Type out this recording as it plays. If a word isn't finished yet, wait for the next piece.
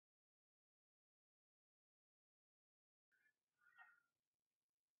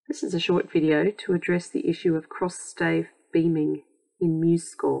This is a short video to address the issue of cross-stave beaming in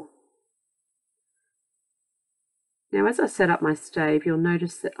Musescore. Now, as I set up my stave, you'll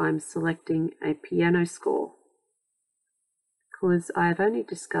notice that I'm selecting a piano score because I have only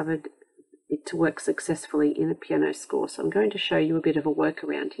discovered it to work successfully in a piano score. So I'm going to show you a bit of a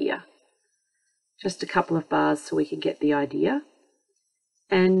workaround here. Just a couple of bars so we can get the idea.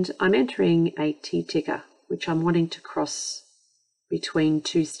 And I'm entering a T ticker, which I'm wanting to cross between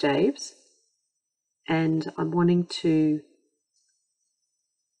two staves, and I'm wanting to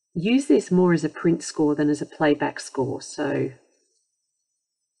use this more as a print score than as a playback score, so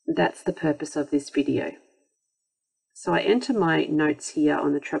that's the purpose of this video. So I enter my notes here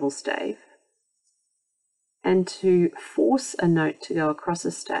on the treble stave, and to force a note to go across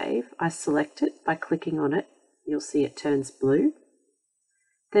a stave, I select it by clicking on it. You'll see it turns blue.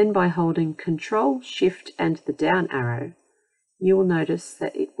 Then by holding Control, Shift and the down arrow, you will notice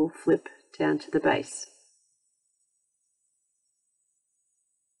that it will flip down to the bass.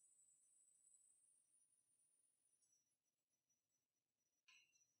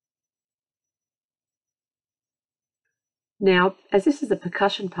 Now, as this is a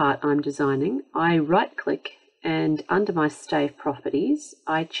percussion part I'm designing, I right-click and under my stave properties,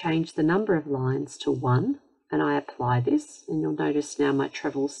 I change the number of lines to 1 and I apply this, and you'll notice now my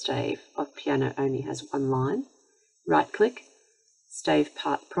treble stave of piano only has 1 line. Right-click, stave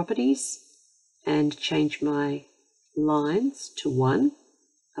part properties, and change my lines to 1,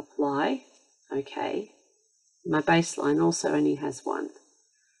 apply, OK. My bass line also only has 1.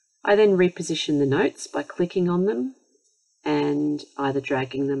 I then reposition the notes by clicking on them and either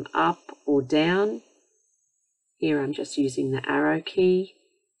dragging them up or down. Here I'm just using the arrow key.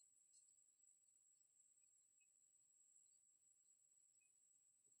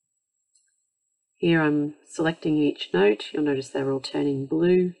 Here I'm selecting each note. You'll notice they're all turning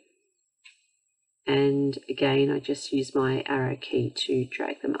blue. And again, I just use my arrow key to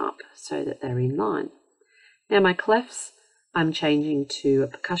drag them up so that they're in line. Now my clefs, I'm changing to a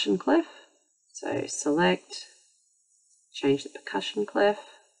percussion clef. So select, change the percussion clef.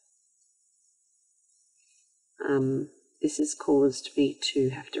 This has caused me to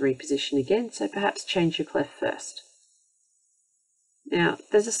have to reposition again, so perhaps change your clef first. Now,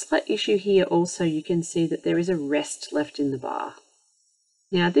 there's a slight issue here also. You can see that there is a rest left in the bar.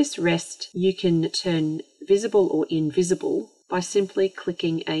 Now, this rest you can turn visible or invisible by simply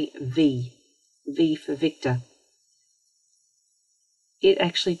clicking a V, V for Victor. It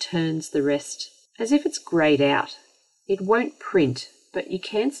actually turns the rest as if it's grayed out. It won't print, but you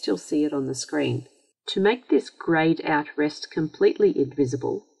can still see it on the screen. To make this grayed out rest completely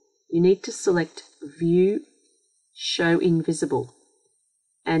invisible, you need to select View, Show Invisible,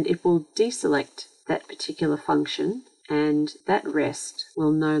 and it will deselect that particular function and that rest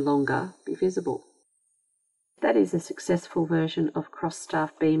will no longer be visible. That is a successful version of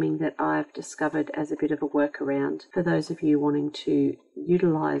cross-staff beaming that I've discovered as a bit of a workaround for those of you wanting to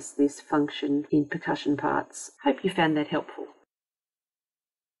utilize this function in percussion parts. Hope you found that helpful.